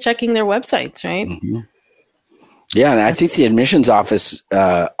guess just checking their websites, right? Yeah, and I think the admissions office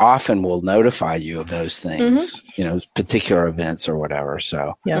often will notify you of those things, particular events or whatever.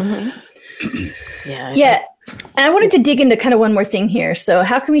 So, Yeah. And I wanted to dig into kind of one more thing here. So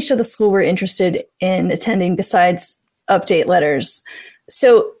how can we show the school we're interested in attending besides update letters?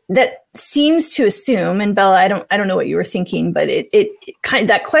 So that seems to assume, and Bella, I don't know what you were thinking, but it kind of,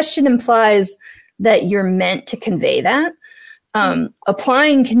 that question implies that you're meant to convey that.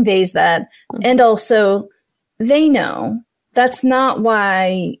 Applying conveys that, and also they know that's not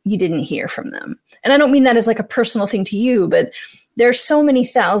why you didn't hear from them. And I don't mean that as like a personal thing to you, but there's so many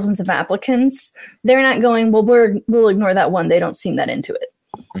thousands of applicants. They're not going, well, we'll ignore that one. They don't seem that into it.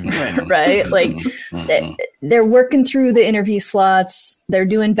 right? Like they're working through the interview slots. They're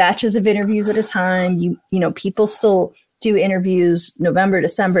doing batches of interviews at a time. You know, people still do interviews November,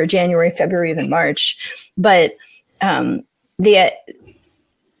 December, January, February, even March. But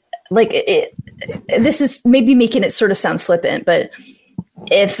this is maybe making it sort of sound flippant, but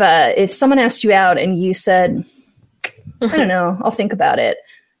if someone asked you out and you said, I don't know, I'll think about it,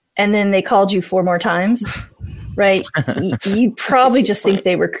 and then they called you 4 more times, right? You probably just think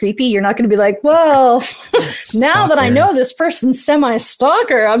they were creepy. You're not going to be like, well, now that I know this person's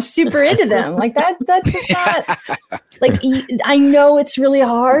semi-stalker, I'm super into them. Like that's just not like, I know it's really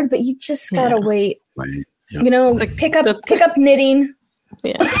hard, but you just got to wait. Right. Yep. You know, like pick up knitting.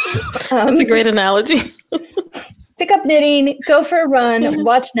 Yeah. That's a great analogy. Pick up knitting, go for a run,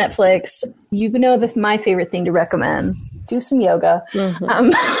 watch Netflix. You know my favorite thing to recommend. Do some yoga.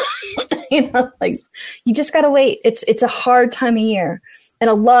 You know, like you just gotta wait. It's a hard time of year. And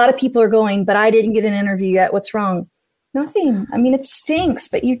a lot of people are going, but I didn't get an interview yet. What's wrong? Nothing. I mean, it stinks,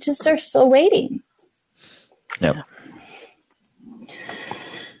 but you just are still waiting. Yep.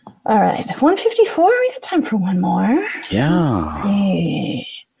 All right. 154. We got time for one more. Yeah. Let's see.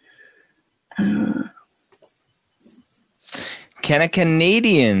 Can a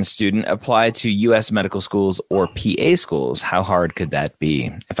Canadian student apply to U.S. medical schools or PA schools? How hard could that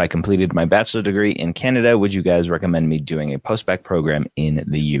be? If I completed my bachelor degree in Canada, would you guys recommend me doing a post-bac program in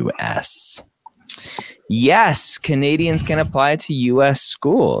the U.S.? Yes, Canadians can apply to U.S.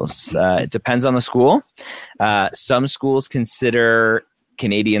 schools. It depends on the school. Some schools consider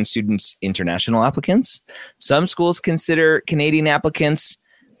Canadian students international applicants. Some schools consider Canadian applicants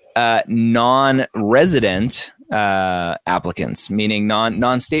non-resident applicants, meaning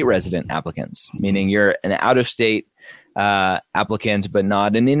non-state resident applicants, meaning you're an out-of-state applicant, but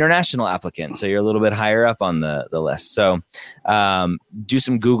not an international applicant. So you're a little bit higher up on the list. So do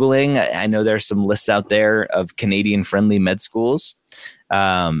some Googling. I know there's some lists out there of Canadian-friendly med schools,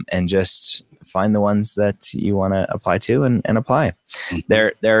 and just find the ones that you want to apply to and apply.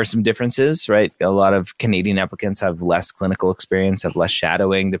 There are some differences, right? A lot of Canadian applicants have less clinical experience, have less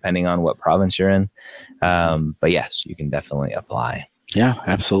shadowing, depending on what province you're in. But yes, you can definitely apply. Yeah,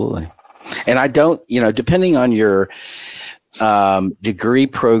 absolutely. And I don't, depending on your degree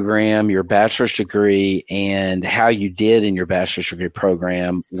program, your bachelor's degree, and how you did in your bachelor's degree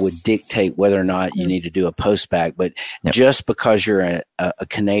program would dictate whether or not you need to do a post-bac. But just because you're a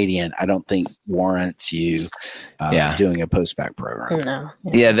Canadian, I don't think warrants you doing a post-bac program. No.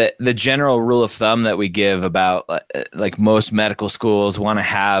 Yeah, the general rule of thumb that we give about like most medical schools want to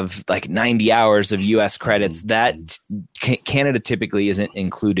have like 90 hours of U.S. credits. That Canada typically isn't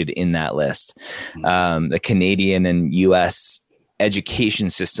included in that list. The Canadian and U.S. education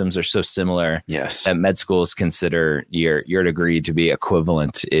systems are so similar that med schools consider your degree to be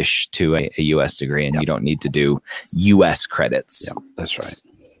equivalent-ish to a U.S. degree, and you don't need to do U.S. credits. Yeah, that's right.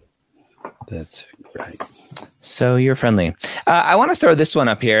 That's right. So you're friendly. I want to throw this one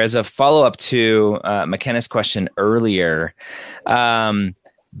up here as a follow-up to McKenna's question earlier.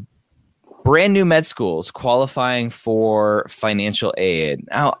 Brand new med schools qualifying for financial aid.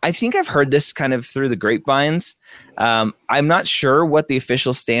 Now, I think I've heard this kind of through the grapevines. I'm not sure what the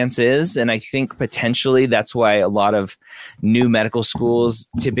official stance is, and I think potentially that's why a lot of new medical schools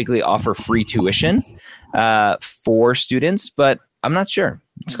typically offer free tuition for students, but I'm not sure.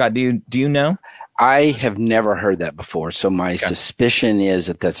 Scott, do you know? I have never heard that before, so my suspicion is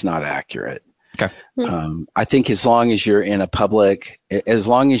that that's not accurate. Okay. I think as long as you're in as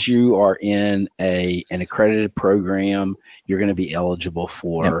long as you are in an accredited program, you're going to be eligible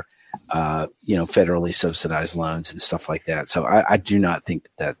for, federally subsidized loans and stuff like that. So I do not think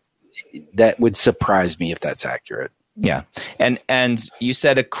that would surprise me if that's accurate. Yeah. And you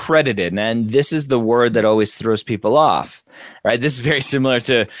said accredited, and this is the word that always throws people off, right? This is very similar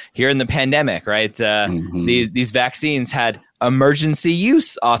to here in the pandemic, right? These vaccines had emergency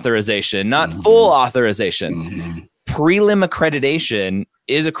use authorization, not full authorization. Prelim accreditation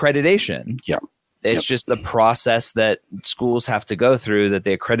is accreditation. Yeah. It's just the process that schools have to go through, that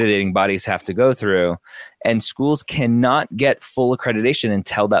the accrediting bodies have to go through. And schools cannot get full accreditation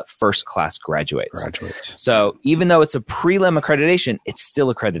until that first class graduates. So even though it's a prelim accreditation, it's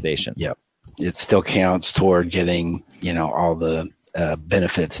still accreditation. Yep. It still counts toward getting, all the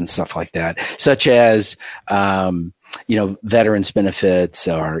benefits and stuff like that, such as, veterans benefits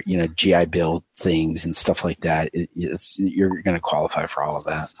or, GI Bill things and stuff like that. You're going to qualify for all of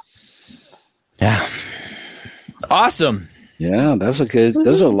that. Yeah. Awesome. Yeah, those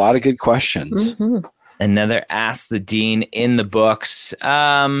are a lot of good questions. Another Ask the Dean in the books.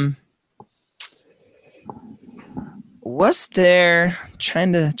 was there,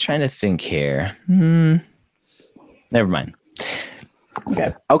 trying to think here. Never mind.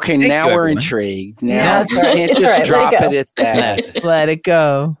 Okay, Thank now you, we're everyone. intrigued. Yeah, Now that's you right. can't That's just right. drop Let it it at that. Let it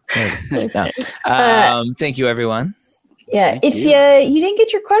go. No. Thank you, everyone. Yeah, Thank if you. you didn't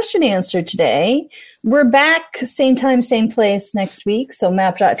get your question answered today, we're back same time, same place next week. So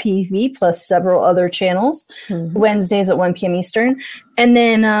map.pv plus several other channels, Wednesdays at 1 p.m. Eastern. And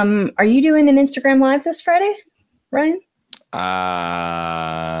then are you doing an Instagram Live this Friday, Ryan?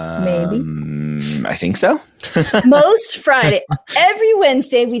 Maybe. I think so. Most Friday, every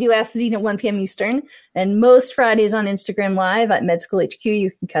Wednesday we do Ask the Dean at 1 p.m. Eastern. And most Fridays on Instagram Live at Med School HQ,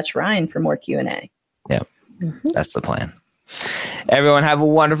 you can catch Ryan for more Q&A. Yep. That's the plan. Everyone have a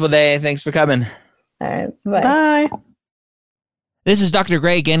wonderful day. Thanks for coming. All right, bye. Bye. This is Dr.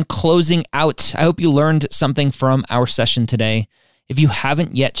 Gray again, closing out. I hope you learned something from our session today. If you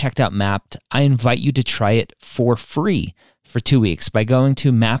haven't yet checked out Mapped, I invite you to try it for free for 2 weeks by going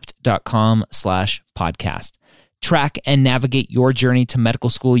to mapped.com/podcast. Track and navigate your journey to medical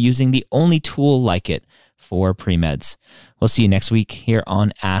school using the only tool like it for pre-meds. We'll see you next week here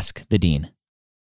on Ask the Dean.